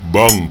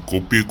Bang,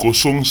 kopi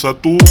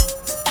 01.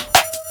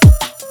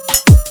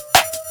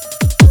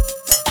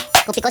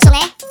 Kopi kosong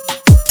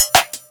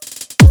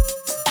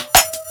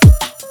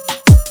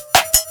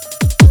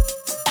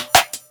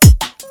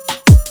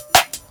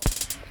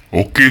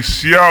Okey,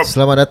 siap.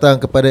 Selamat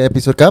datang kepada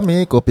episod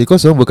kami. Kopi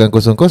kosong, bukan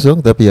kosong-kosong,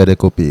 tapi ada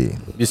kopi.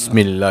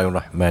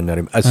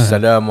 Bismillahirrahmanirrahim.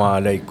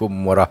 Assalamualaikum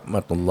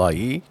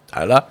warahmatullahi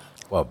taala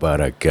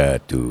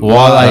wabarakatuh.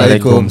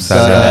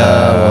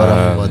 Waalaikumsalam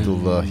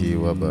warahmatullahi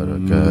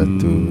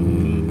wabarakatuh.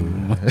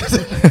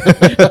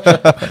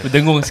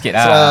 Berdengung sikit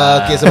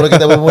lah. Okay, sebelum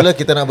kita bermula,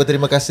 kita nak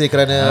berterima kasih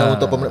kerana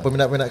untuk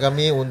peminat-peminat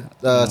kami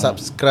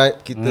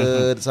subscribe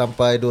kita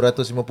sampai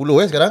 250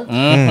 sekarang.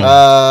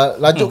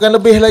 Lanjutkan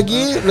lebih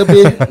lagi,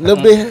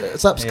 lebih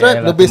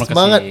subscribe, lebih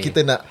semangat.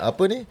 Kita nak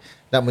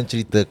nak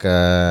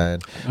menceritakan.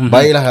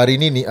 Baiklah, hari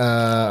ini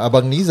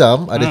Abang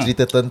Nizam ada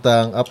cerita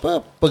tentang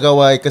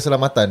pegawai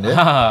keselamatan ya.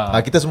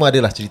 Kita semua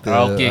adalah cerita.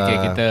 Okey,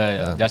 kita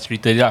just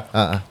cerita je.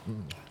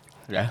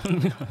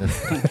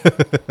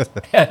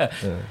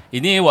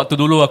 Ini waktu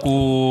dulu aku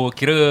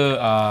kira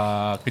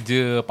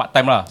kerja part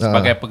time lah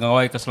sebagai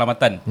pegawai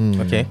keselamatan.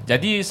 Okay.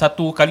 Jadi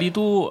satu kali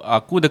tu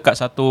aku dekat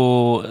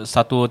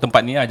satu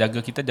tempat ni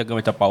jaga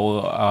macam power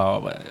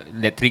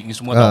elektrik ni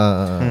semua tau.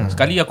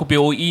 Sekali aku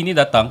POE ni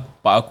datang,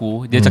 pak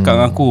aku, dia cakap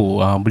dengan aku,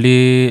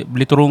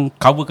 boleh tolong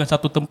coverkan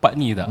satu tempat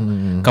ni tak?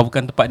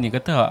 Coverkan tempat ni,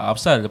 kata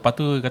Afsal. Lepas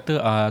tu kata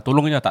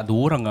tolongnya, tak ada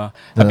orang lah.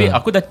 Tapi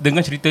aku dah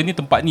dengar cerita ni,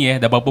 tempat ni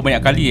dah berapa banyak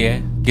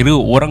kali kira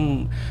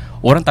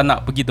orang tak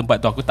nak pergi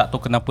tempat tu. Aku tak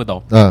tahu kenapa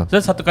tau. So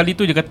satu kali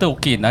tu dia kata,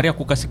 okey, nari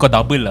aku kasih kau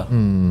double lah.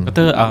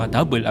 Kata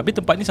double.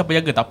 Habis tempat ni siapa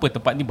jaga? Tak apa,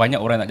 tempat ni banyak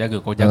orang nak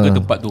jaga. Kau jaga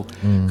tempat tu.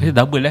 Kata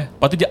double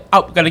Lepas tu dia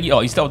upkan lagi.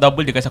 Instead of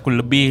double, dia kasih aku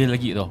lebih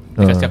lagi tau.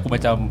 Dia kasih aku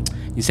macam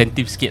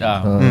insentif sikit lah.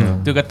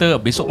 Dia kata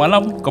besok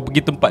malam kau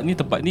pergi tempat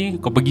ni,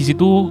 kau pergi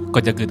situ, kau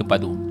jaga tempat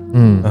tu.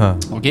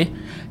 Okay.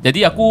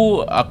 Jadi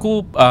aku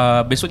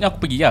besoknya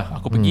aku pergi lah.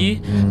 Aku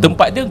pergi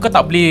tempat dia, kau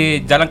tak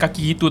boleh jalan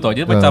kaki gitu tau.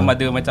 Dia macam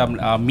ada macam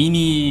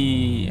mini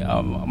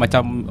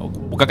macam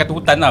bukan kata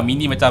hutan lah,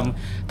 mini macam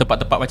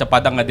tempat-tempat macam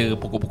padang, ada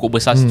pokok-pokok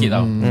besar sikit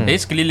tau. Jadi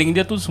sekeliling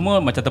dia tu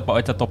semua macam tempat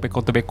macam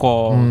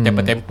topekong,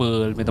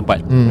 temple-temple punya tempat.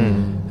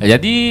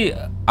 Jadi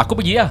aku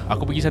pergi lah.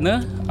 Aku pergi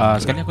sana.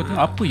 Sekali aku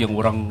tengok apa yang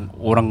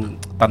orang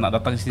tak nak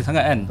datang sini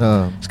sangat kan.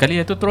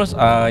 Sekali tu terus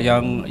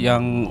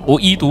yang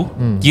OE tu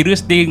kira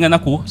stay dengan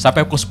aku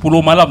sampai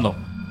pukul 10 malam tau.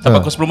 Sampai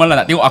pukul 10 malam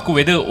nak tengok aku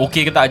whether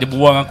okay ke tak, dia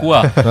buang aku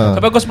lah.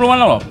 Sampai pukul 10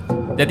 malam tau.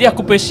 Jadi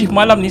aku punya shift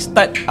malam ni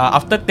start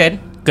after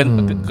 10.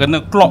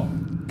 Kena clock.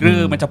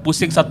 Kira macam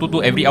pusing satu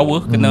tu every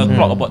hour. Kena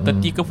clock about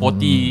 30 ke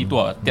 40 tu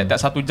lah. Tiap-tiap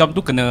 1 jam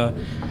tu kena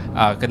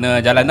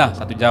jalan lah.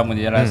 1 jam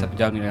kena jalan, 1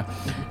 jam ni.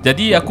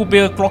 Jadi aku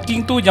punya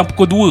clocking tu jam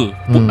pukul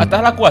 2. Atas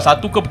lah aku lah 1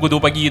 ke pukul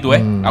 2 pagi tu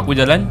aku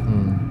jalan.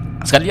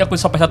 Sekali aku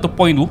sampai satu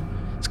point tu,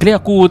 sekali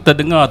aku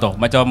terdengar tau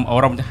macam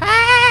orang macam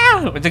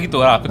macam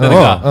gitu lah. Aku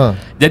terdengar.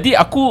 Jadi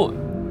aku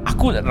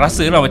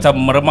rasa lah macam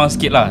meremang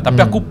sikit lah. Tapi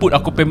aku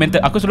punya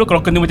mental, aku selalu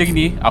kalau kena macam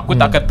gini, aku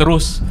tak akan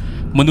terus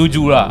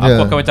menuju lah.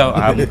 Aku akan macam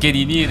mungkin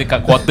ini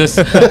dekat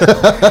quarters.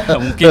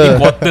 Mungkin di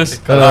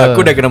quarters. Kalau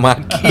aku dah kena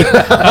maki.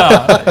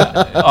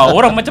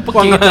 Orang macam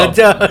pekik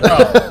aja.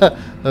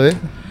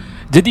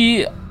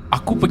 Jadi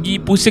aku pergi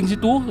pusing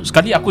situ.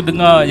 Sekali aku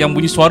dengar yang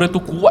bunyi suara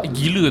tu kuat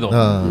gila tau.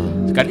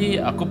 Sekali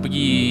aku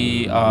pergi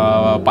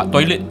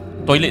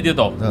toilet dia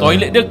tau.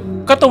 Toilet dia,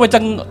 kau tahu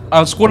macam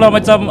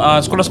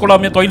sekolah-sekolah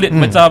punya toilet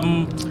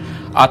macam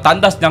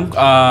tandas yang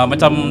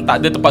macam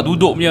tak ada tempat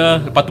duduk punya.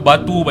 Lepas tu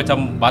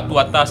batu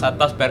atas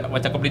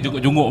macam kau boleh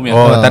junguk-junguk punya.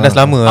 Tandas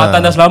lama.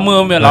 Tandas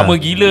lama punya, lama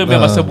gila punya.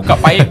 Masa buka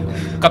paip,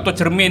 kau tahu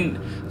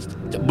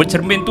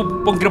bercermin tu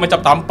pun kira macam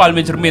tampal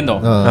punya cermin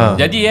tau.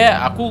 Jadi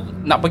aku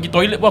nak pergi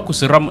toilet pun aku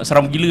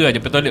seram gila aja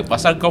pergi toilet.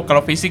 Pasal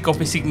kalau facing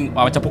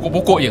macam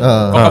pokok-pokok je.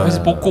 Kau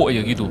facing pokok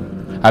je gitu.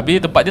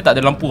 Habis tempat dia tak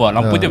ada lampu lah.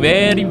 Lampu dia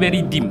very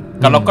very dim.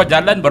 Kalau kau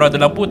jalan baru ada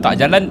lampu, tak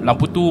jalan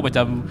lampu tu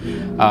macam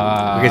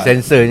pakai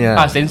sensornya.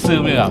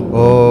 Sensor punya.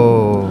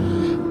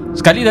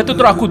 Sekali dah tu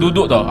terus aku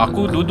duduk tau.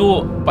 Aku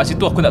duduk pas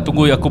situ, aku nak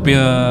tunggu aku punya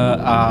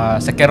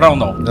second round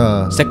tau.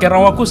 Second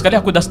round aku, sekali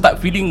aku dah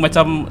start feeling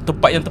macam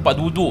tempat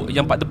duduk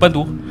yang part depan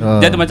tu,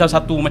 dia ada macam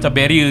satu macam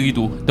barrier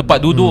gitu. Tempat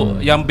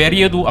duduk yang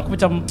barrier tu, aku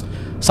macam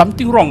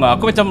something wrong lah.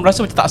 Aku macam rasa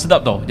macam tak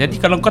sedap tau. Jadi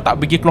kalau kau tak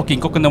pergi clocking,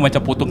 kau kena macam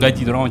potong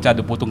gaji. Diorang macam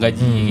ada potong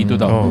gaji gitu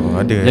tau.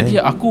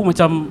 Jadi aku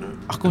macam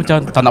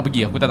tak nak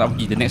pergi. Aku tak nak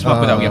pergi. The next month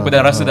aku tak pergi. Aku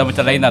dah rasa dah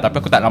macam lain lah. Tapi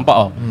aku tak nampak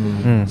tau.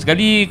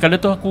 Sekali kalau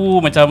tu aku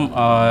macam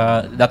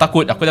dah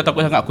takut. Aku dah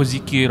takut sangat. Aku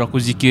zikir.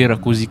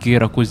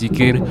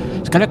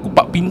 Sekali aku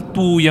buka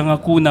pintu yang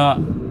aku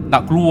nak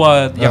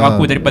keluar, yang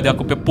aku daripada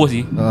aku punya post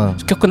ni.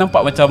 Sekali aku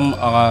nampak macam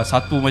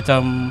satu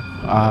macam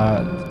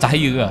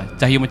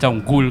cahaya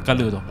macam gold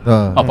colour tu.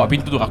 Pak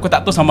pintu tu aku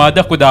tak tahu sama ada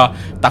aku dah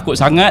takut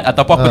sangat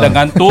ataupun aku dah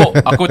ngantuk.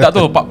 Aku tak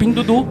tahu. Pak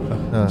pintu tu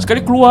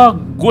sekali keluar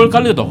gold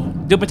colour tu.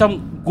 Dia macam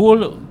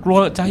gold,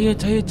 keluar cahaya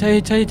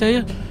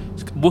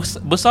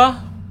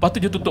besar. Lepas tu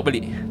dia tutup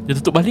balik.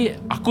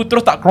 Aku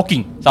terus tak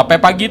clocking. Sampai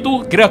pagi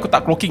tu kira aku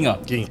tak clocking lah.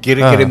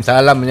 Kirim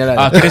salam je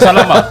lah. Kirim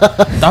salam lah.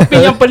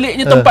 Tapi yang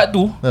peliknya tempat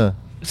tu,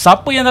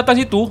 siapa yang datang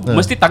situ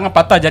mesti tangan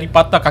patah, jari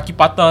patah, kaki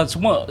patah,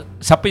 semua.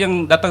 Siapa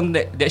yang datang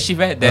that shift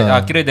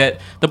kira that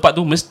tempat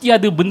tu mesti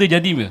ada benda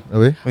jadi punya.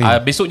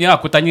 Besoknya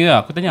aku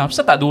tanya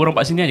apasal tak ada orang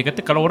kat sini. Dia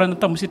kata kalau orang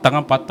datang mesti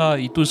tangan patah,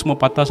 itu semua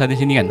patah sana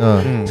sini kan.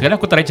 Sekarang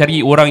aku try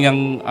cari orang yang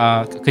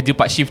kerja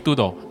part shift tu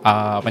tau.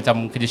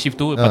 Macam kerja shift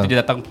tu, lepas tu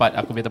dia datang tempat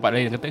aku punya tempat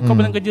lain. Dia kata kau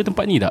pernah kerja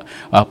tempat ni tak?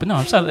 Pernah.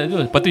 Apasal tak ada?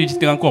 Lepas tu dia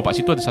cerita dengan aku, kat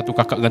situ ada satu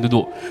kakak kan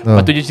duduk.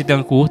 Lepas tu dia cerita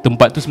dengan aku,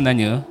 tempat tu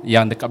sebenarnya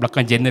yang dekat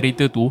belakang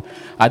generator tu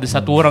ada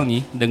satu orang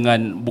ni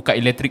dengan buka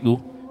elektrik tu.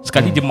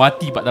 Sekali dia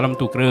mati kat dalam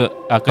tu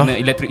kena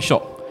electric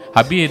shock.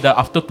 Habis dah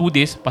after 2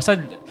 days,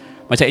 pasal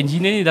macam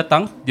engineer ni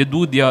datang, dia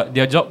do dia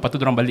job, lepas tu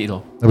diorang balik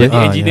tau. Jadi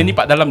engineer ni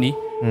kat dalam ni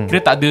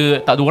kira tak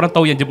ada orang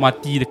tahu yang dia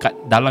mati dekat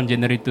dalam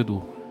generator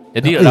tu.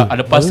 Jadi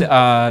lepas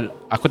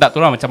aku tak tahu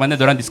lah macam mana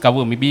diorang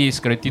discover. Maybe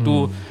security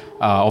tu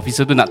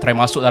officer tu nak try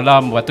masuk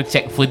dalam, lepas tu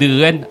check further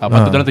kan, lepas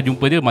tu diorang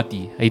terjumpa dia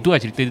mati. Itu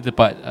lah cerita dia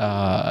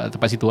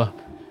tempat situ lah.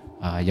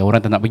 Yang orang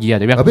tak nak pergi lah.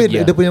 Tapi aku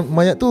pergi dia punya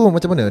mayat tu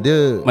macam mana?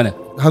 Dia mana?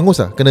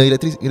 Hangus lah? Kena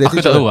elektrik Aku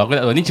tak tahu.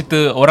 Ni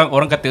cerita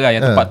orang kata lah,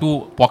 yang tempat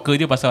tu puaka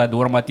dia pasal ada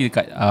orang mati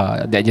dekat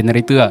that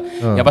generator lah.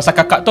 Yang pasal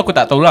kakak tu aku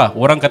tak tahulah.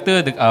 Orang kata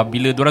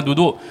bila diorang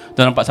duduk,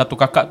 diorang nampak satu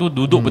kakak tu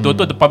duduk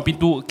betul-betul depan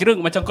pintu. Kira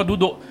macam kau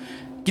duduk,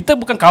 kita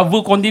bukan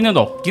cover container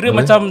tau. Kira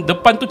macam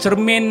depan tu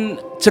cermin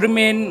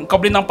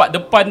kau boleh nampak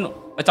depan.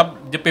 Macam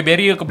dia pay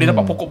barrier, kau boleh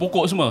nampak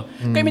pokok-pokok semua.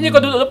 Kau imagine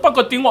kau duduk depan,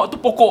 kau tengok tu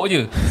pokok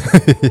je.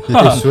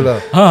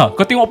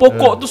 Kau tengok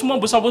pokok tu semua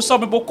besar-besar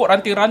punya pokok,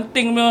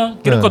 ranting-ranting punya.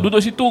 Kira kau duduk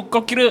situ,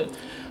 kau kira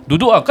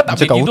duduk kau tak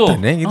boleh tidur.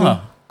 Gitu.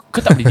 Kau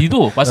tak boleh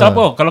tidur. Pasal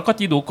apa? Kalau kau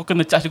tidur, kau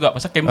kena charge juga.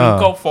 Pasal kamera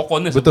kau 4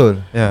 corners. Betul.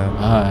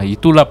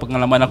 Itulah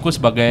pengalaman aku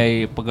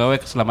sebagai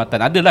pegawai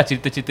keselamatan. Adalah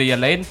cerita-cerita yang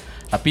lain,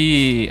 tapi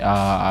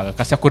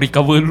kasih aku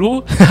recover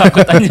dulu. Aku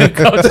tanya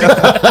kau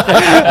sekarang.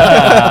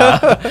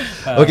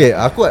 Okay,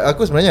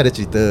 aku sebenarnya ada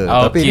cerita.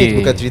 Tapi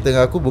ini bukan cerita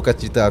dengan aku, bukan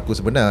cerita aku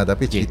sebenar,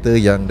 tapi cerita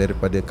yang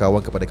daripada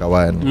kawan kepada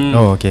kawan.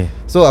 Okay.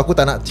 So aku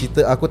tak nak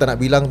cerita, aku tak nak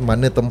bilang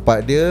mana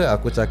tempat dia.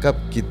 Aku cakap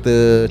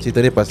kita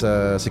cerita dia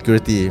pasal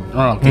security.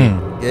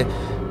 Okay.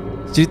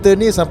 Cerita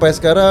ni sampai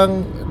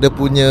sekarang dia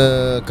punya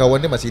kawan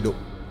dia masih hidup.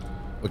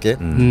 Okay.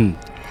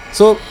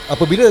 So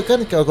apabila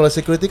kan kalau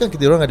security kan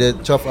kita orang ada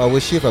 12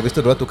 hour shift, habis tu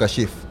diorang tukar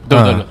shift.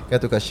 Betul.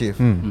 Kan tukar shift.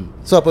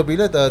 So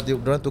apabila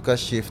diorang tukar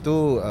shift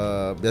tu,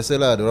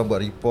 biasalah diorang buat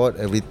report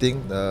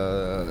everything,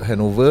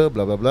 handover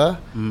bla bla bla.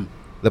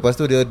 Lepas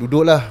tu dia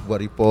duduk lah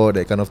buat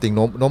report, that kind of thing.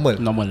 Normal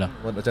lah.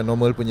 Macam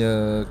normal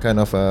punya kind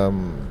of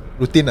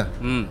routine lah.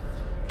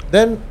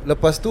 Then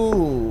lepas tu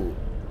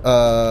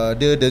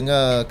dia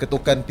dengar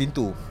ketukan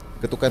pintu.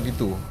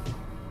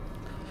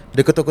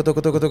 Dia ketuk,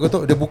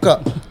 dia buka.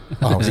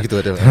 Macam gitu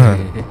ada.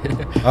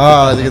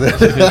 Macam gitu.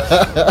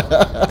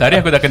 Tadi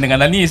aku dah kena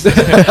dengan Anis.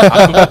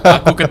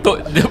 Aku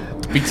ketuk, dia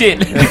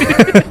picit.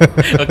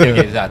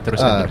 Okay,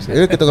 teruskan.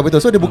 Dia ketukan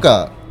pintu. So dia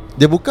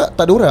buka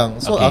tak ada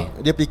orang. So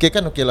dia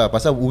fikirkan okay lah,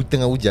 pasal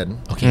tengah hujan.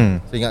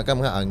 So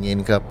ingatkan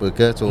angin ke apa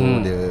ke. So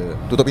dia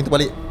tutup pintu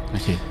balik.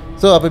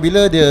 So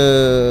apabila dia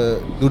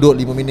duduk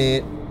 5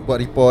 minit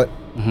buat report,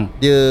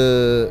 dia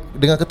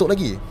dengar ketuk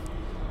lagi.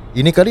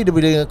 Ini kali dia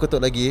bila dengar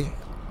ketuk lagi,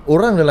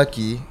 orang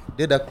lelaki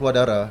dia dah keluar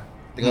darah,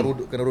 kena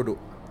rodok.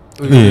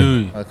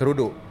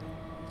 Kerodok.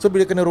 So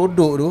bila kena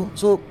rodok tu,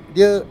 so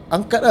dia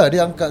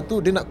angkat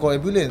tu, dia nak call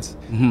ambulance.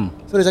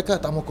 So dia cakap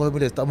tak mau call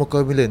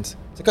ambulance.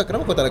 Cakap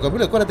kenapa kau tak nak call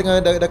ambulance? Kau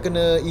dah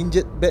kena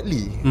injured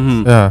badly.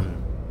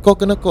 Kau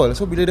kena call.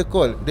 So bila dia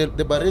call,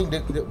 dia baring,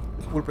 dia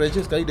full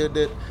pressure sekali,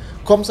 dia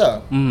comms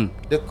lah.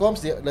 Dia comms,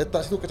 dia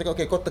letak situ. Kau cakap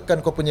okay, kau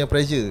tekan kau punya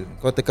pressure.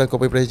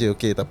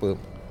 Okay, tak apa.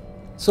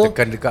 So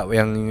tekan dekat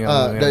yang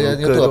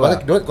tu lah.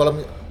 Kalau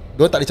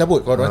dia tak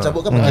dicabut. Kalau dia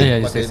cabut kan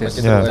makin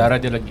darah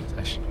dia lagi.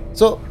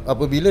 So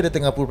apabila dia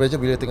tengah full pressure,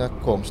 bila tengah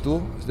comms tu,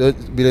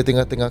 bila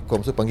tengah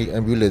comms tu panggil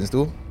ambulance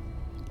tu,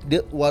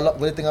 dia walau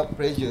bila tengah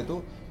pressure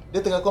tu,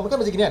 dia tengah comms kan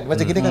macam gini kan.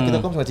 Macam gini kan kita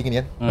comms macam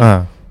gini kan.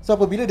 So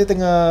apabila dia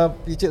tengah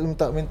picit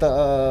minta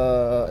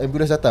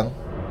ambulance datang,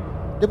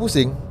 dia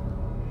pusing.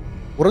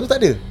 Orang tu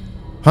tak ada.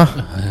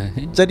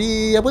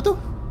 Jadi apa tu?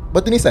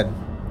 Batu nisan.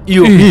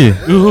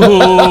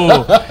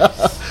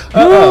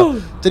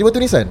 Jadi batu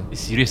nisan.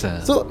 Serius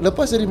lah. So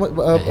lepas dia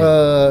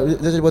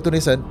jadi batu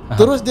nisan,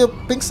 terus dia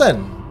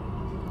pingsan.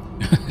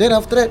 Then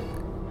after that,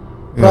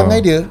 perangai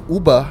dia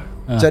ubah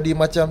jadi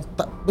macam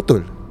tak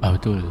betul.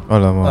 Betul.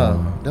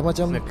 Alamak. Dah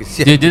macam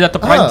dia dah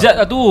terperanjat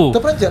lah tu.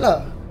 Terperanjat lah.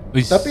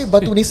 Tapi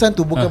batu nisan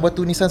tu bukan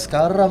batu nisan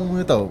sekarang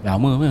punya tau.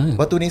 Lama punya.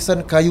 Batu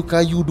nisan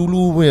kayu-kayu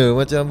dulu punya,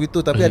 macam gitu.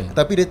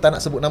 Tapi dia tak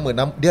nak sebut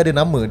nama. Dia ada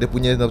nama dia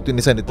punya batu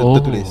nisan dia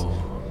tertulis.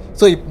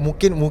 So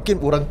mungkin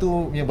orang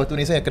tu yang batu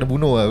nisan yang kena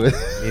bunuh lah.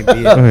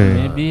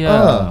 Maybe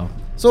lah.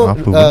 So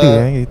apa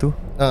benda itu?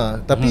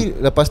 Tapi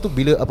lepas tu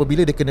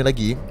apabila dia kena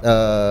lagi,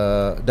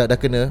 dah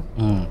kena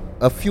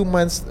a few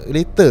months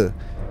later,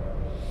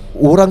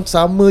 orang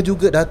sama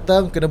juga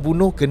datang, kena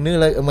bunuh, kena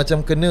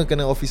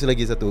kena officer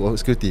lagi satu,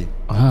 security.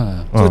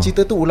 So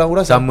cerita tu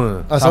ulang-ulang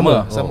Sama.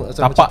 Sama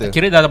Tapak, cerita.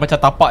 kira dah macam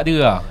tapak dia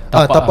lah.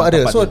 Tapak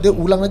dia. So dia. dia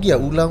ulang lagi lah,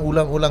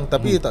 ulang.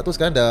 Tapi tak tahu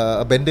sekarang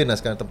dah abandon lah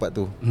sekarang tempat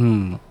tu.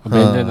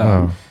 Abandon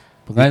lah.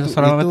 Pegawai Itu-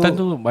 keselamatan itu-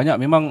 tu banyak.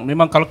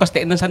 Memang kalau kau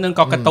stagnan sana,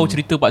 kau akan tahu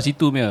cerita pak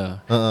situ punya.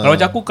 Kalau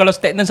macam aku, kalau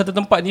stagnan satu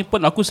tempat ni pun,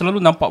 aku selalu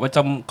nampak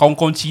macam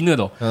kawan-kawan Cina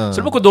tau.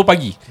 Selalu pukul 2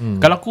 pagi.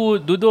 Kalau aku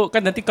duduk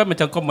kan, nanti kan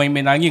macam kau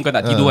main-main angin, kau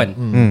nak tidur kan.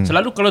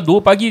 Selalu kalau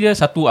 2 pagi dia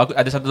aku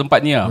ada satu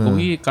tempat ni lah. Aku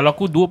pergi, kalau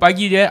aku 2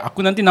 pagi dia,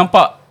 aku nanti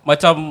nampak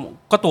macam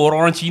kau tahu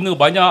orang-orang Cina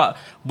banyak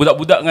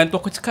budak-budak dengan tu.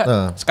 Aku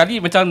cakap sekali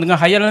macam dengan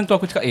hayalan tu,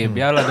 aku cakap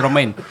biarlah diorang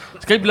main.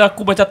 Sekali bila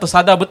aku macam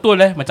tersadar betul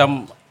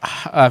macam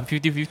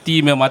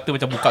 50-50 memang mata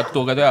macam buka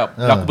tutup kata.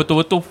 Bila aku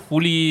betul-betul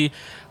fully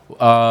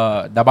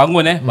dah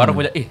bangun baru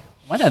aku cakap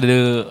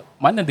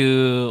mana ada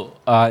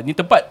ni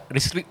tempat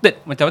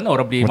restricted, macam mana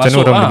orang boleh Macam masuk.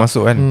 mana orang boleh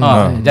masuk kan?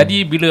 Jadi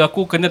bila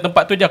aku kena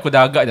tempat tu je, aku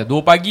dah agak dah 2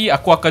 pagi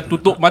aku akan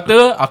tutup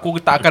mata, aku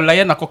tak akan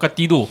layan, aku akan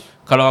tidur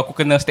kalau aku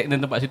kena stagnan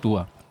tempat situ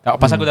lah.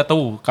 Pasal aku dah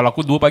tahu, kalau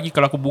aku 2 pagi,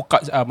 kalau aku buka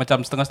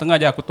macam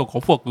setengah-setengah je, aku tahu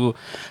confirm aku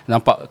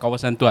nampak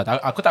kawasan tu lah.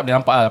 Aku tak boleh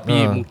nampak lah,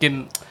 tapi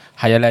mungkin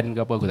hayalan ke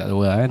apa, aku tak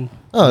tahu lah kan.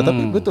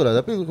 Tapi betul lah.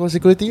 Tapi kalau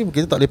security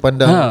kita tak boleh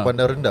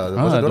pandang rendah.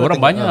 Pasal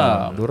diorang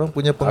banyak. Diorang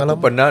punya Aku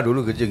pengalaman. pernah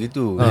dulu kerja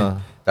gitu.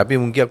 Tapi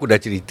mungkin aku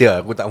dah cerita,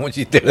 aku tak mau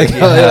cerita lagi.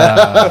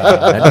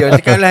 Nanti orang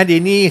cakap lah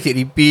dia ni asyik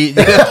repeat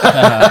je.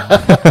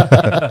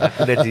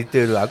 Aku dah cerita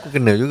dulu. Aku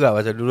kena juga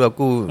pasal dulu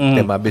aku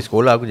time habis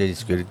sekolah aku jadi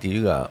security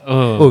juga.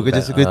 Oh,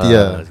 kerja security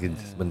lah.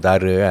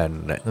 Sementara kan.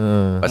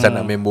 Pasal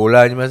nak main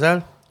bola je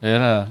pasal.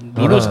 Yalah.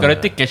 Dulu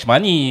security cash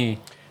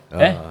money.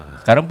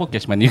 Sekarang pun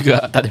cash money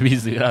juga. Tak ada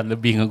beza lah,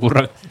 lebih dengan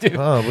kurang.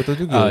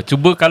 Betul juga.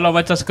 Cuba kalau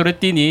macam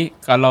security ni,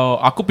 kalau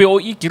aku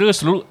POE kira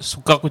selalu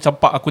suka aku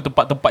campak aku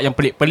tempat-tempat yang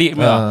pelik-pelik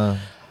punya.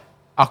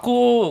 Aku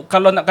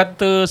kalau nak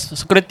kata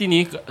security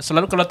ni,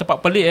 selalu kalau tempat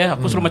pelik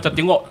aku selalu macam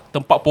tengok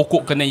tempat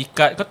pokok kena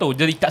ikat. Kau tahu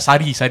dia ikat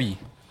sari-sari.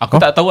 Aku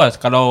tak tahu lah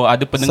kalau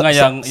ada pendengar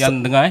yang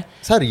dengar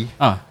Sari?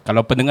 kalau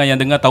pendengar yang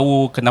dengar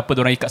tahu kenapa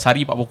diorang ikat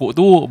sari pak pokok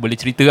tu, boleh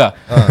cerita lah.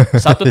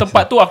 Satu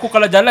tempat tu aku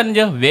kalau jalan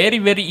je very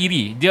very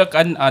iri. Dia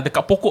akan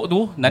dekat pokok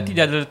tu nanti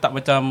dia ada letak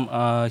macam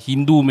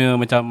Hindu punya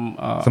macam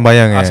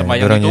Sembayang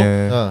sembayang dorangnya. itu.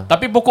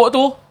 Tapi pokok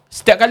tu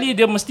setiap kali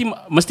dia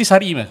mesti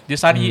sari mah. Dia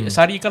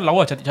sari kan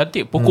lawa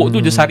cantik-cantik. Pokok tu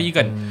dia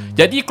sarikan.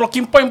 Jadi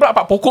clocking point pula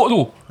pak pokok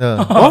tu.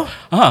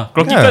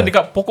 Clocking point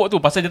dekat pokok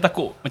tu pasal dia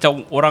takut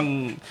macam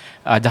orang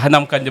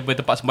jahanamkan dia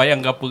tempat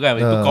sembayang ke apa kan.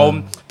 Itu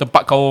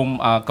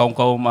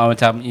kaum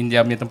macam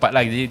India punya tempat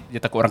lah. Jadi dia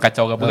takut orang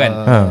kacau ke apa kan.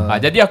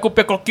 Jadi aku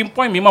pergi clocking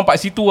point memang pak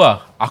situ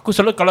lah. Aku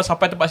selalu kalau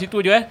sampai tempat situ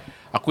je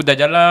aku dah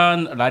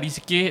jalan lari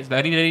sikit,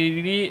 lari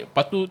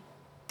lepas tu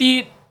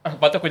tit.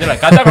 Lepas tu aku jalan.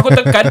 Kadang aku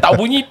tekan tak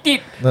bunyi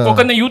tit. Kau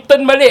kena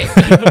U-turn balik.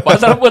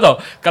 Pasal apa tau?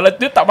 Kalau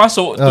dia tak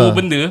masuk tu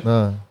benda,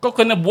 kau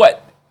kena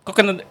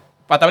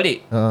patah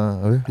balik.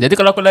 Jadi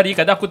kalau aku lari,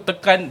 kadang aku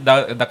tekan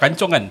dah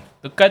kancong kan.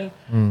 Tekan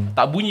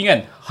tak bunyi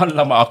kan.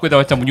 Alamak, aku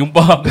dah macam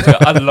menyumpah.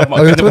 Alamak,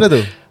 Macam mana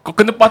tu? kau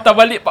kena patah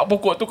balik pak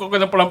pokok tu. Kau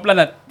kena pelan-pelan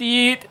lah.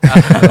 Tit.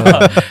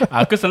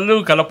 Aku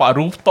selalu kalau pak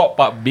rooftop,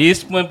 pak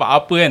basement,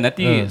 pak apa kan,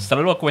 nanti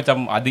selalu aku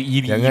macam ada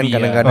iri. Jangan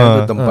kadang-kadang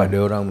tu tempat dia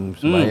orang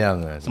sembahyang.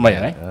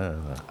 Sembahyang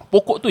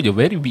pokok tu je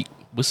very big,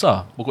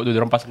 besar. Pokok tu dia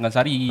orang pasangkan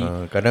sari.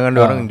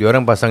 Kadang-kadang dia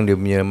orang pasang dia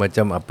punya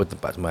macam apa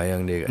tempat sembahyang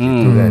dia kat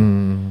situ kan.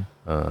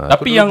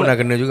 Tapi aku yang pernah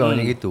kena juga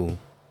macam gitu.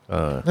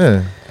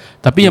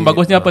 Tapi yang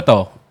bagusnya apa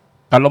tau?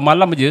 Kalau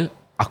malam je,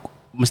 aku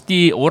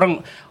mesti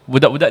orang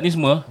budak-budak ni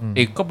semua,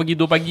 kau pergi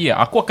 2 pagi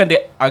lah, aku akan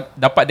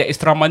dapat that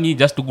extra money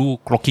just to go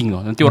clocking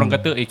tau. Nanti orang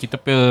kata kita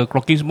pergi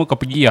clocking semua, kau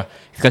pergi lah,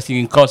 kasih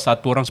kau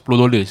satu orang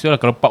 $10. So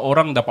kalau 4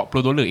 orang dapat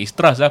 $40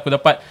 extra lah aku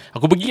dapat.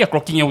 Aku pergi lah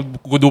clocking yang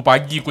pukul 2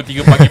 pagi, pukul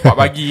 3 pagi, 4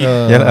 pagi.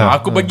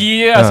 Aku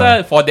pergi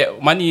asal for that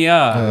money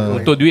lah,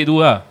 untuk duit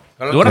tu lah.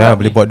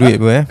 Boleh buat duit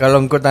pun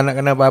Kalau kau tak nak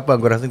kena apa-apa,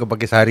 kau rasa kau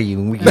pakai sari.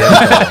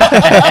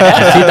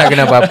 Mesti tak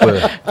kena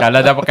apa-apa. Kalau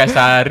dah pakai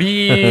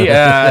sari,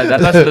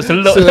 dah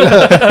selok.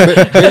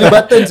 Belly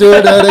button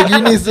dah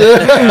gini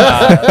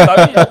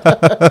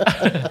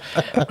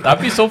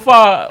Tapi so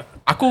far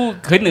aku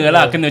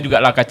kena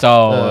jugalah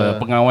kacau.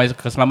 Pegawai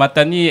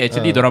keselamatan ni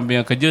actually diorang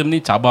punya kerja ni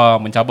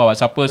mencabar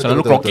pasal apa,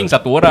 selalu clocking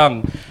satu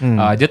orang.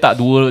 Dia tak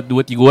 2-3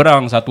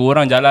 orang, satu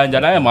orang jalan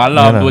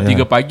malam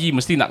 2-3 pagi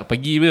mesti nak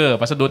pergi je.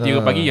 Pasal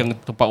 2-3 pagi yang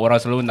tempat orang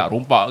selalu nak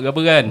rompak ke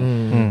apa kan.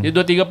 Dia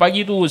 2-3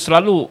 pagi tu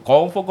selalu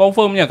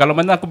confirmnya. Kalau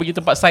mana aku pergi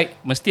tempat site,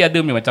 mesti ada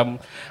macam,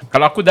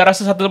 kalau aku dah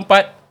rasa satu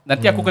tempat,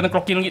 nanti aku kena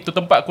clocking lagi tu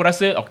tempat, aku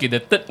rasa okay, the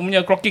third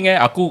punya clocking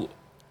aku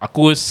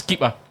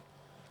skip lah.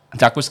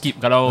 Macam aku skip.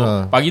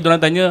 Kalau pagi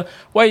diorang tanya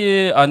why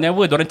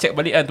never, diorang check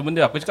balik kan tu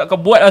benda. Aku cakap kau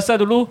buat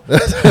asal dulu.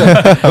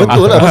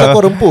 Betul lah, pasal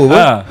kau rempuh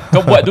pun. Kau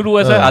buat dulu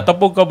asal.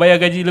 Ataupun kau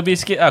bayar gaji lebih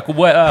sikit aku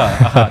buat lah.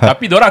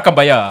 Tapi diorang akan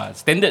bayar.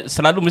 Standard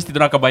selalu mesti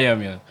diorang akan bayar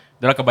punya.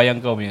 Diorang akan bayar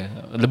kau punya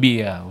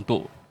lebih lah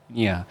untuk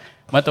ni lah.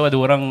 Mana tahu ada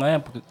orang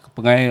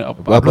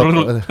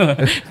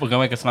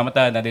pegawai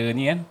keselamatan ada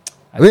ni kan.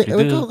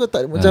 Kau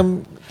tak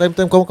macam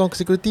time-time kawan-kawan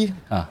security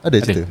ada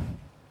cerita?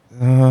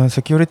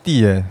 Security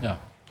Ya.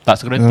 Tak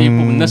security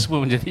pun, nurse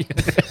pun menjadi.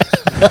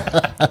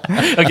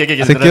 Okay,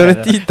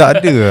 Security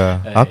tak ada lah.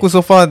 Aku so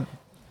far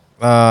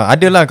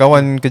adalah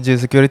kawan kerja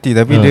security,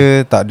 tapi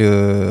dia tak ada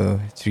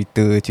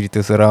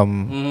cerita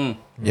seram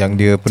yang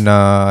dia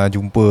pernah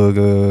jumpa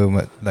ke,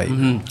 like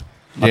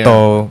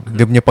atau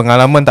dia punya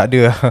pengalaman tak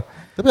ada.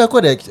 Tapi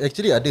aku ada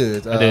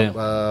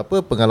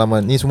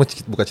pengalaman ni, semua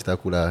bukan cerita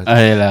aku lah.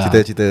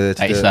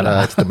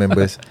 Cerita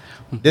members.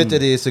 Dia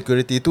jadi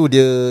security tu,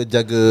 dia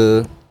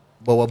jaga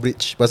bawah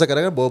bridge. Pasal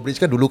kadang-kadang bawah bridge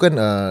kan dulu kan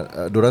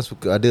diorang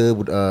suka ada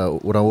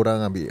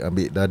orang-orang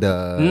ambil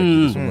dada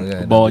gitu semua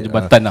kan. Bawah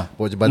jembatan lah.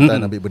 Bawah jembatan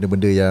ambil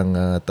benda-benda yang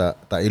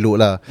tak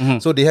elok lah.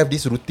 So they have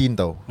this routine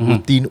tau.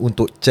 Routine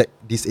untuk check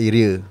this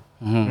area.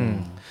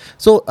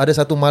 So ada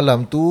satu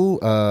malam tu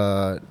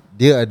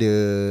dia ada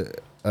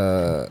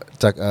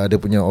dia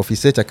punya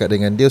officer cakap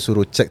dengan dia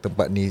suruh check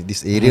tempat ni,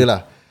 this area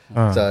lah.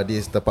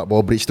 Di tempat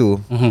bawah bridge tu.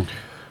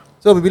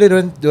 So bila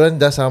diorang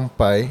dah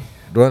sampai,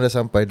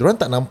 diorang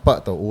tak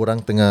nampak tau orang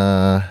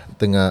tengah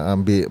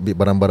ambil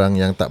barang-barang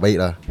yang tak baik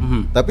lah.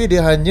 Tapi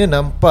dia hanya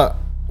nampak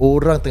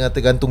orang tengah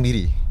tergantung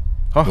diri.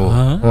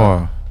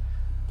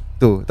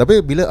 Tu.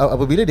 Tapi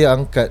apabila dia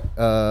angkat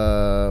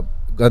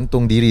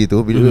gantung diri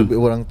tu, bila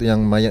orang tu yang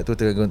mayat tu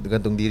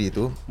tergantung diri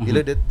tu,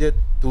 bila dia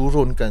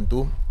turunkan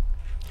tu,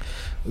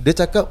 dia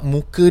cakap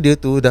muka dia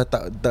tu dah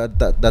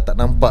tak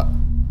nampak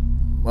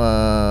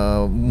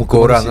muka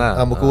orang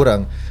lah. Muka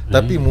orang,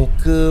 tapi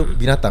muka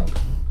binatang.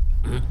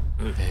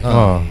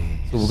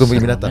 So bukan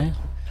binatang.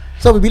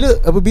 So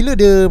apabila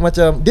dia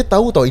macam, dia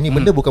tahu tau ini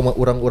benda bukan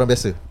orang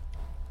biasa.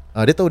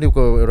 Dia tahu dia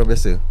bukan orang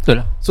biasa. Betul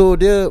lah. So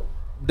dia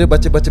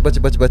baca.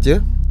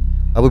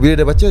 Apabila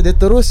dia baca, dia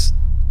terus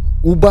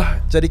ubah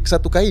cari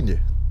satu kain je.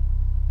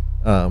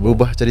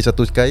 Berubah cari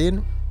satu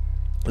kain.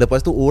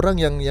 Lepas tu orang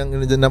yang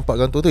nampak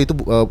gantung tu itu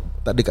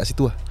tak ada kat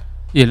situ lah.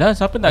 Yelah,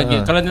 siapa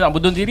nak kalau dia nak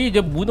bunuh diri,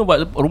 dia bunuh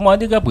rumah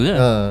dia ke apa kan?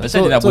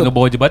 Pasal dia nak bunuh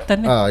bawah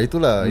jembatan ni.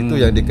 Itulah, itu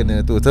yang dia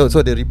kena tu. So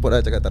dia report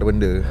lah, cakap tak ada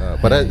benda.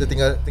 Padahal dia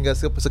tinggal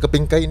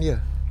sekeping kain dia.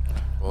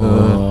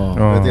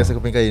 Dia tinggal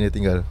sekeping kain dia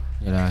tinggal.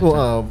 Yalah, so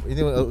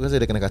ini aku rasa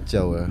dia kena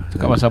kacau lah.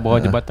 Cakap pasal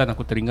bawah jembatan,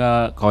 aku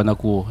teringat kawan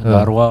aku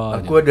arwah.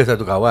 Aku ada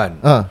satu kawan.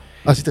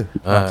 Cerita.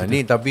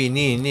 Ni tapi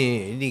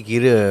ni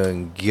kira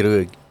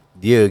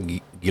dia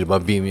gila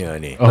babi punya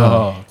ni.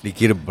 Dia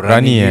kira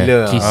berani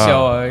gila.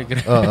 Kisah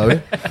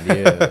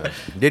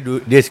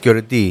Dia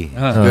security.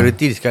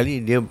 Security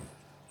sekali dia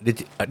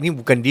ni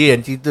bukan dia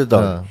yang cerita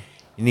tau.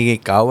 Ini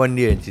kawan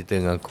dia yang cerita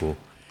dengan aku.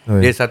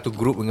 Dia satu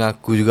grup dengan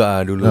aku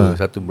juga dulu.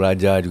 Satu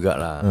belajar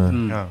jugalah.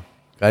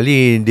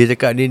 Kali dia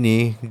cakap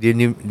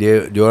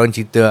dia orang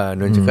cerita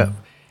dia cakap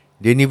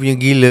dia ni punya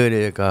gila,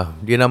 dia cakap.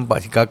 Dia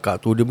nampak si kakak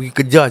tu, dia pergi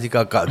kejar si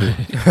kakak tu.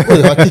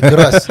 Hati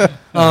keras.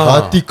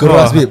 Hati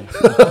keras, babe.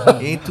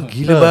 Itu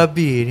gila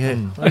babi dia.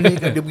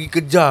 Dia pergi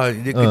kejar,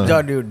 dia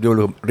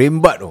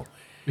rembat tu.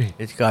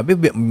 Dia cakap,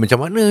 habis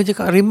macam mana? Dia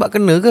cakap, rembat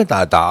kena ke?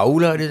 Tak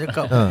tahulah, dia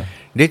cakap.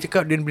 Dia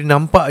cakap dia boleh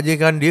nampak je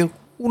kan, dia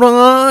kurang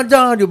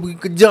ajar, dia pergi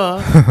kejar.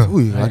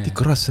 Ui, hati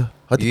keras lah.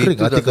 Hati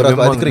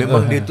kering.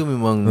 Memang dia tu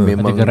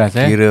memang keras,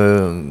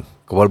 kira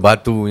kepala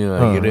batunya.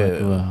 Kira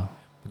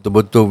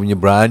betul-betul punya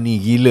berani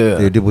gila.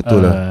 Dia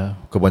betul lah.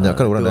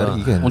 Kebanyakan orang lari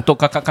kan. Untuk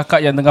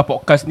kakak-kakak yang dengar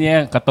podcast ni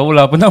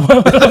katalah apa nama.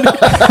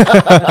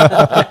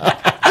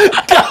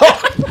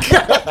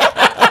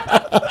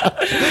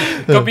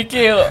 Kau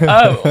fikir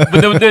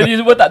benda-benda ni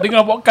semua tak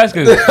dengar podcast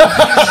ke?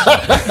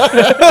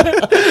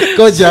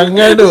 Kau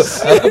jangan tu.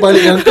 Aku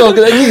balik dengan kau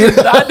lagi.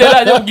 Tak ada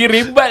lah, dia pergi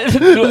rimbat.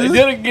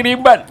 Dia pergi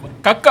rimbat.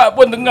 Kakak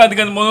pun dengar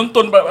dengan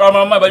menonton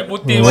ramai-ramai baju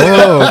putih.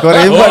 Kau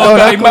rimbat kau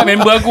kau rimbat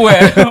member aku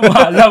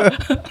malam.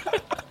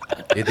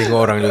 Dia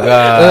tengok orang juga.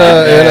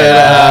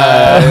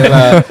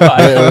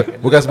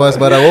 Bukan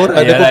sembarang orang.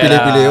 Dia pun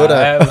pilih-pilih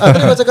orang.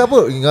 Tadi kau cakap apa?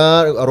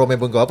 Ingat arwah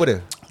member kau apa dia?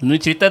 Ni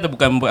cerita tu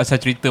bukan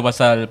asal cerita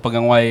pasal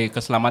pegawai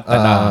keselamatan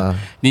lah.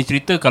 Ni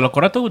cerita kalau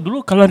korang tahu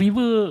dulu Kalang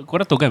River,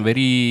 korang tahu kan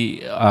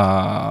very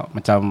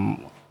macam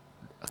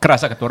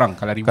keras lah kata orang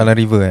Kalang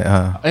River.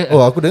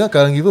 Aku dengar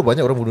Kalang River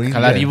banyak orang bunuh diri.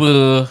 Kalang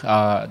River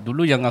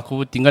dulu yang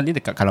aku tinggal ni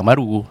dekat Kalang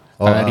Baru.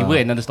 Kalang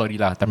River another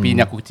story lah. Tapi ni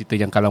aku cerita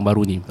yang Kalang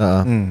Baru ni.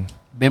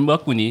 Member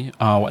aku ni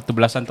waktu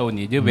belasan tahun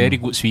ni, dia very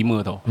good swimmer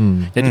tau.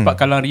 Jadi Pak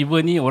Kalang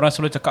River ni orang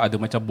selalu cakap ada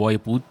macam buaya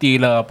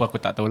putih lah, apa aku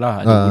tak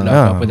tahulah, ada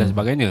ular apa dan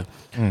sebagainya.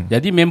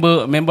 Jadi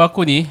member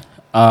aku ni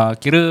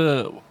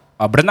kira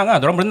berenang lah,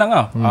 diorang berenang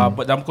lah.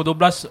 Dalam pukul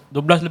 12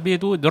 lebih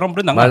tu diorang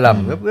berenang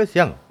malam lah. ke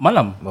siang?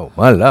 Malam.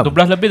 Malam.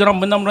 12 lebih diorang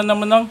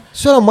berenang.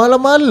 So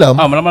malam-malam.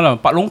 Malam-malam.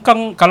 Pak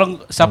Longkang,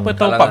 kalau siapa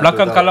tahu Pak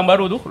belakang Kalang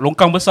Baru tu,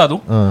 Longkang besar tu.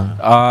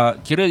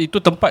 Kira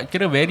itu tempat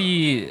kira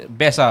very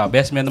best lah,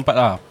 best punya tempat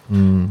lah.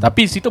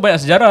 Tapi situ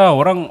banyak sejarah,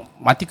 orang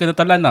mati kena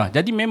telan lah.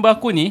 Jadi member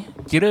aku ni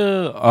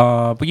kira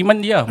pergi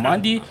mandi lah.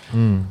 Mandi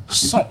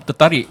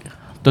tertarik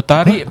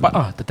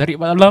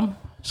Pak dalam.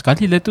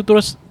 Sekali lah tu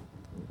terus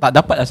tak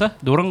dapat lah sah.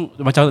 Diorang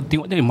macam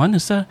tengok dia mana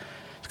sah.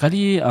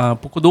 Sekali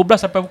pukul 12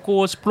 sampai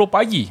pukul 10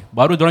 pagi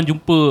baru diorang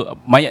jumpa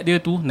mayat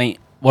dia tu naik,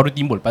 baru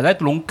timbul. Padahal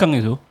tu longkang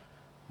tu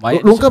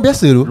Mayat Longkang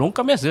biasa tu?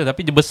 Longkang biasa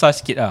tapi dia besar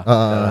sikit lah.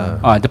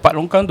 Tempat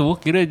longkang tu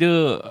kira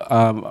dia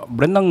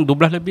berenang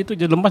 12 lebih tu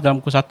dia lemas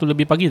dalam pukul 1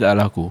 lebih pagi tak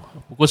lah aku.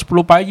 Pukul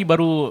 10 pagi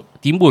baru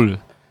timbul.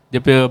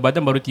 Dia punya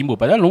badan baru timbul.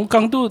 Padahal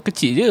longkang tu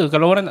kecil je.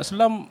 Kalau orang nak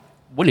selam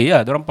boleh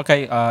lah. Diorang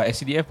pakai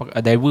SCDF,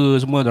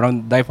 diver semua. Diorang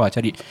dive lah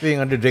cari. Tu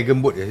yang ada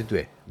dragon boat kat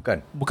situ Bukan.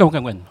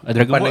 Bukan.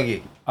 Dragon Boat lagi.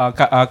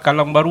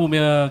 Kalang Baru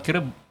punya kira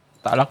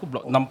tak lah aku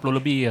blok 60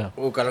 lebih lah.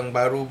 Oh, Kalang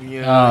Baru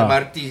punya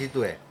MRT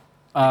situ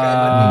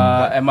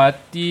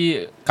MRT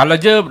kalau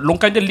je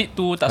longkang je lead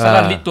tu tak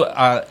salah lead tu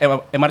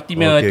MRT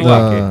punya tu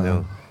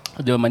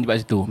dia mandi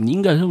kat situ.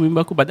 Meninggal tu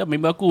member aku. Padahal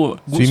member aku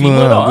good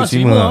swimmer tau.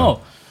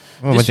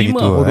 Dia macam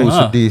swimmer. gitu.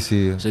 Sedih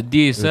sih.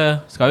 Sedih sah.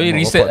 Sekali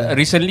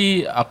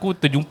recently aku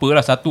terjumpa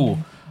lah satu.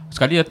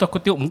 Sekali tu aku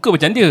tengok muka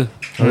macam dia.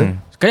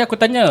 Sekali aku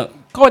tanya,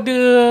 kau ada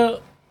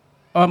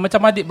macam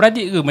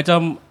adik-beradik ke?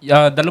 Macam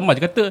dah lemas.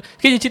 Dia kata,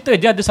 dia cerita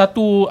dia ada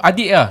satu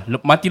adik lah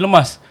mati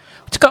lemas.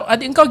 Aku cakap,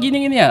 adik kau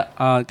gini-gini lah.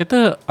 Kata,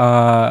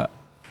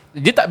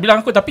 dia tak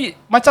bilang aku tapi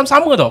macam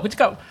sama tau. Aku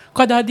cakap,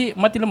 kau ada adik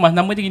mati lemas,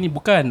 nama dia gini.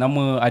 Bukan,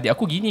 nama adik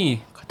aku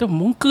gini. Kata,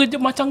 muka dia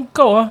macam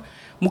kau lah.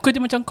 Muka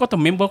dia macam kau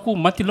tau. Member aku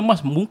mati lemas,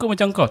 muka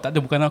macam kau. Tak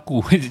ada, bukan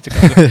aku. Dia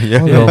cakap,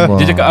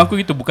 dia cakap aku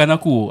gitu, bukan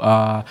aku.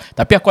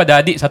 Tapi aku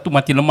ada adik satu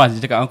mati lemas.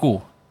 Dia cakap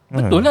aku.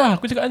 Betul lah,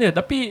 aku cakap dia.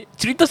 Tapi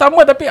cerita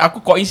sama, tapi aku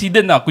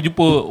coincident lah. Aku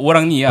jumpa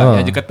orang ni lah.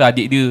 Dia kata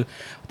adik dia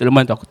mati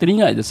lemas tu. Aku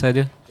teringat je saya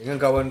dia. Jangan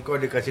kawan kau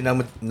dia kasih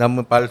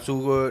nama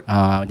palsu kot.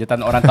 Dia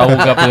tak nak orang tahu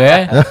ke apa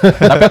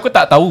Tapi aku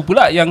tak tahu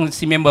pula yang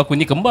si member aku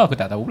ni kembar. Aku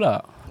tak tahu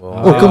pula.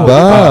 Oh,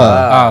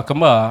 kembar.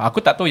 Kembar.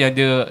 Aku tak tahu yang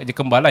dia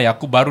kembar lah. Yang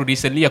aku baru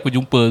recently aku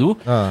jumpa tu.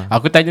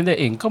 Aku tanya dia,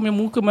 kau punya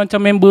muka macam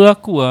member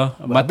aku lah.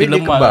 Mati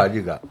lemas. Dia kembar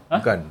juga?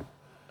 Bukan.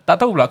 Tak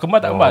tahu pula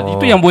kembar tak kembar.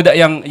 Itu yang budak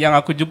yang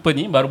aku jumpa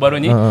ni baru-baru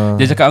ni.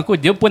 Dia cakap aku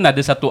dia pun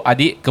ada satu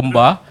adik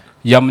kembar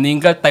yang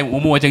meninggal time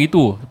umur macam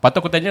itu. Lepas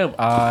tu aku tanya,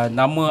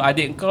 nama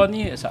adik kau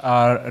ni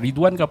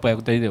Ridwan ke apa?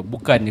 Aku tanya dia.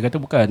 Bukan. Dia kata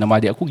bukan. Nama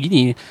adik aku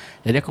gini.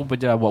 Jadi aku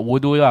macam buat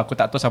bodoh lah. Aku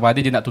tak tahu sama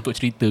ada dia nak tutup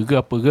cerita ke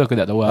apa ke. Aku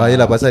tak tahu lah.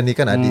 Yelah pasal ni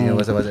kan adik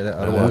pasal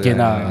arwah. Mungkin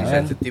lah.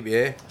 Sensitif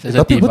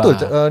Tapi betul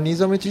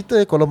Nizam yang cerita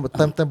kalau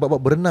time-time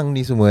bab berenang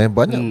ni semua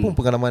banyak pun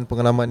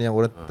pengalaman-pengalaman yang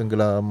orang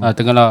tenggelam.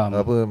 Tenggelam.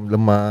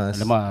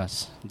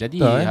 Lemas.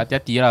 Jadi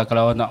hati-hati lah.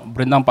 Kalau nak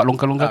berenang pak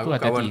longkang-longkang tu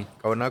hati-hati.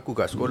 Kawan aku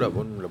kat sekolah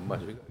pun lemas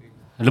juga.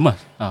 Lemas?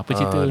 Apa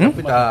cerita? Tapi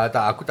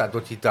aku tak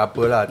tahu cerita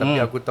apalah. Tapi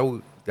aku tahu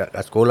kat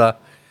sekolah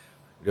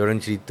diorang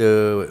cerita,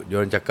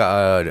 diorang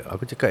cakap,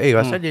 aku cakap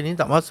asal dia ni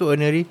tak masuk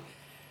hari.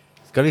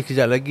 Sekali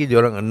kejap lagi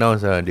diorang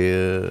announce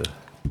dia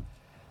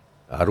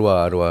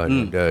arwah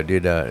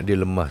dia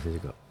lemas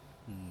dia cakap.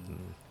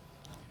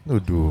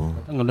 Aduh.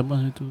 Tengah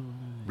lemas itu.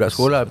 Budak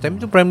sekolah,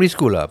 time tu primary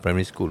school.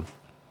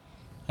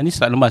 Anis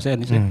tak lemas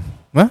Anis.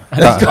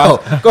 Kau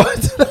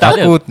tak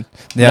ada.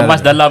 Lemas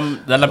dalam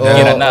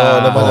fikiran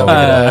lah. Lemas dalam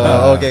fikiran.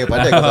 Okey,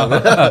 pandai kau sama.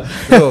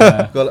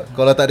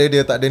 Kalau tak ada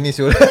dia tak ada ni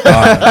show.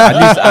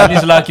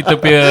 Anis lah kita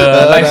punya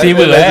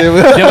lifesaver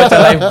Dia macam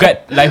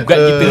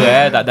lifeguard kita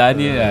tak ada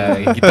Anis.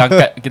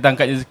 Kita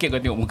angkat je sikit kau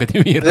tengok muka dia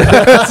merah.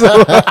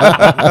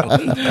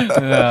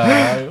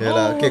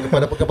 Yalah, okey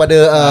kepada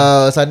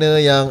sana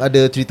yang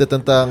ada cerita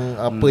tentang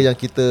apa yang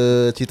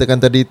kita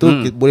ceritakan tadi tu,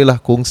 bolehlah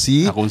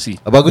kongsi.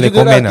 Bagus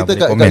juga lah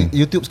kita kat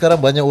YouTube sekarang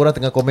banyak orang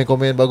tengah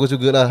komen-komen bagus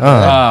jugalah.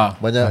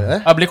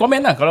 Banyak boleh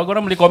komen lah. Kalau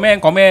korang boleh komen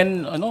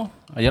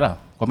yalah,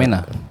 komen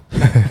lah.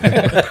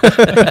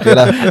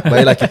 Okeylah,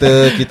 baiklah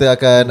kita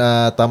akan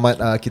tamat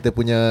kita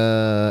punya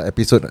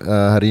episod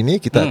hari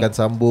ini. Kita akan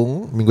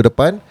sambung minggu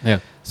depan.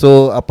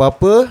 So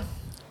apa-apa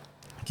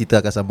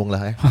kita akan sambung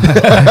lah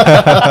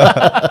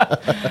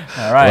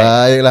Alright.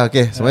 Baiklah,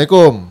 okey.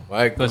 Assalamualaikum.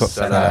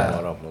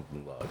 Waalaikumsalam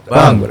warahmatullahi wabarakatuh.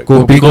 Bang,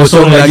 kopi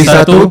kosong lagi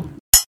satu.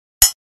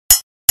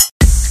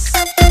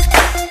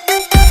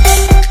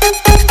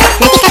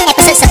 Nantikan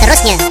episod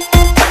seterusnya.